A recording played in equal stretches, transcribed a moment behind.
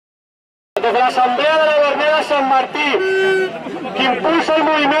des de l'Assemblea de la Verneda de Sant Martí, que impulsa el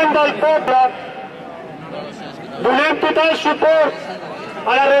moviment del poble, donem total suport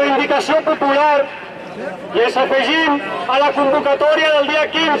a la reivindicació popular i ens afegim a la convocatòria del dia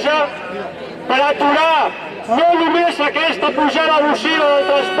 15 per aturar no només aquesta pujada abusiva del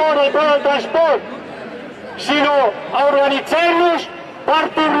transport, del preu del transport, sinó a organitzar-nos per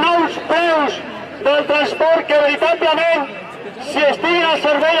tornar uns preus del transport que veritablement, si estiguin al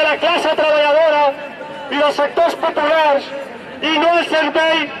servei de la classe treballadora i dels sectors populars i no al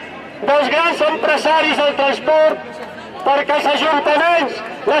servei dels grans empresaris del transport, perquè els ajuntaments,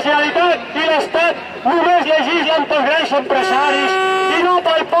 la Generalitat i l'Estat només legislen pels grans empresaris i no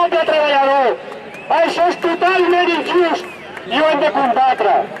pel poble treballador. Això és totalment injust i ho hem de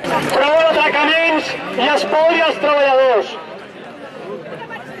combatre. Prou d'atracaments i espoli als treballadors.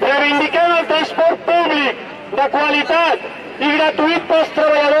 Reivindiquem el transport públic de qualitat i gratuït pels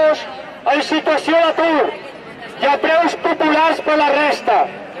treballadors en situació d'atur i a preus populars per la resta.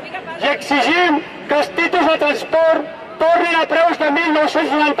 I exigim que els títols de transport tornin a preus de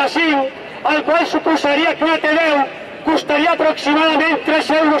 1995, el qual suposaria que una T10 costaria aproximadament 3,50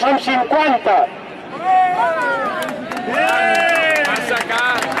 €.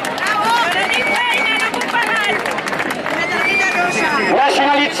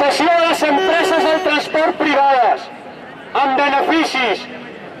 Nacionalització de les empreses del transport privades, amb beneficis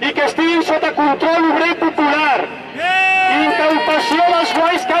i que estiguin sota control obrer popular, i incautació dels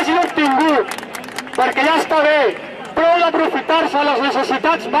guais que hagin obtingut, perquè ja està bé, prou d'aprofitar-se de les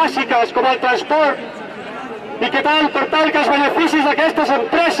necessitats bàsiques com el transport i que per tal que els beneficis d'aquestes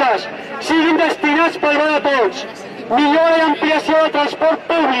empreses siguin destinats pel bé de tots. Millora i ampliació del transport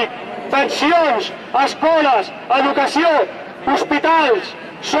públic, pensions, escoles, educació, hospitals,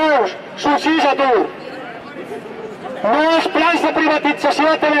 sous, subsidis d'atur. No als plans de privatització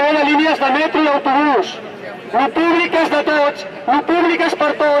de TVB de línies de metro i autobús. Lo públic és de tots, lo públic és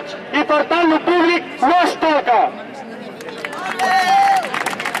per tots i per tant lo públic no es toca.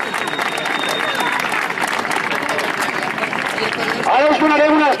 Ara us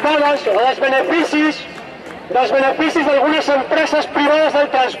donarem unes dades dels beneficis d'algunes empreses privades del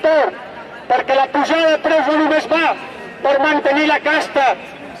transport, perquè la pujada de preus no només va per mantenir la casta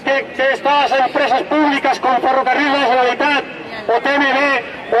que està a les empreses públiques com Ferrocarrils de la Generalitat, o TMB,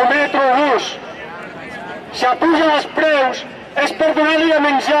 o Metro o Bus. Si apugen els preus és per donar-li de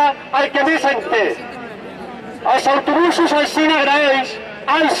menjar al que més en té. Els autobusos al Cine Graells,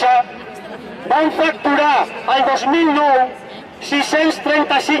 Alsa, van facturar el 2009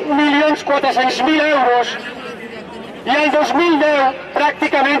 635.400.000 € i el 2010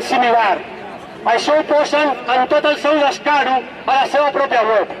 pràcticament similar. Això ho posen en tot el seu descaro a la seva pròpia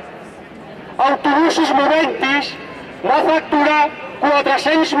web. Autobusos Moventis va facturar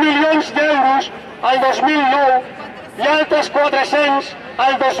 400 milions d'euros el 2009 i altres 400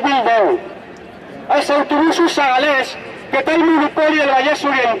 el 2010. Els autobusos segalers, que té el monopoli del Vallès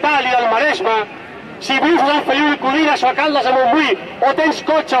Oriental i del Maresme, si vius a Sant Feliu i Codines o a Caldes de Montbui o tens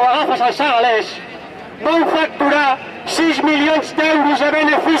cotxe o agafes els segalers, van facturar 6 milions d'euros de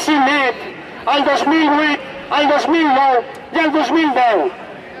benefici net el 2008, el 2009 i el 2010.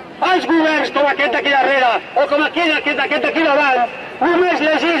 Els governs com aquest d'aquí darrere o com aquest d'aquí davant només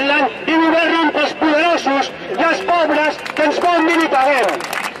legislen i governen pels poderosos i els pobres que ens volen i paguem.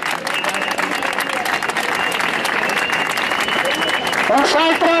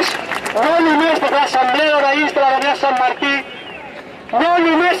 Nosaltres, no només de l'Assemblea de Veïns de la Verneda de Sant Martí, no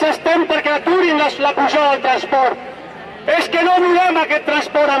només estem perquè aturin la pujada del transport, és que no volem aquest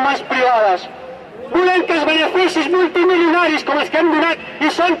transport en mans privades. Volem que els beneficis multimilionaris com els que hem donat, i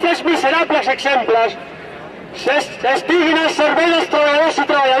són 3 miserables exemples, estiguin al servei dels treballadors i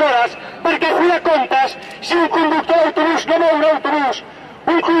treballadores, perquè a fi de comptes, si un conductor d'autobús no mou un autobús,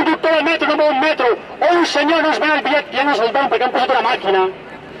 un conductor de metro no mou un metro, o un senyor no es ven el bitllet, ja no se'l ven perquè han posat una màquina,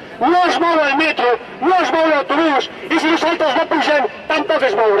 no es mou el metro, no es mou l'autobús, i si nosaltres no pugem, tampoc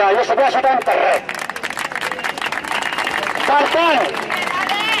es mourà, i no se podrà ciutat per res. Per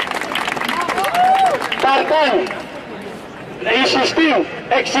tant, insistim,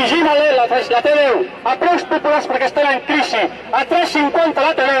 exigim a la T10 a preus populars perquè estan en crisi, a 3,50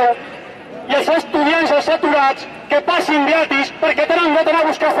 la T10, i els estudiants, els aturats, que passin gratis perquè tenen dret a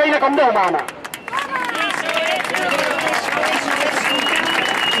buscar feina com Déu mana.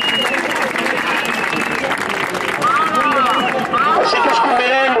 Així que us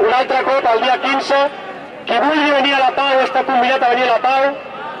convidem un altre cop el dia 15, qui vulgui venir a la Pau està convidat a venir a la Pau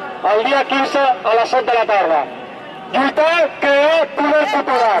el dia 15 a les 7 de la tarda. Lluitar, crear poder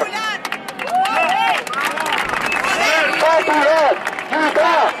popular. Popular,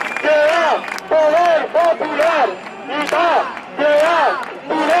 lluitar.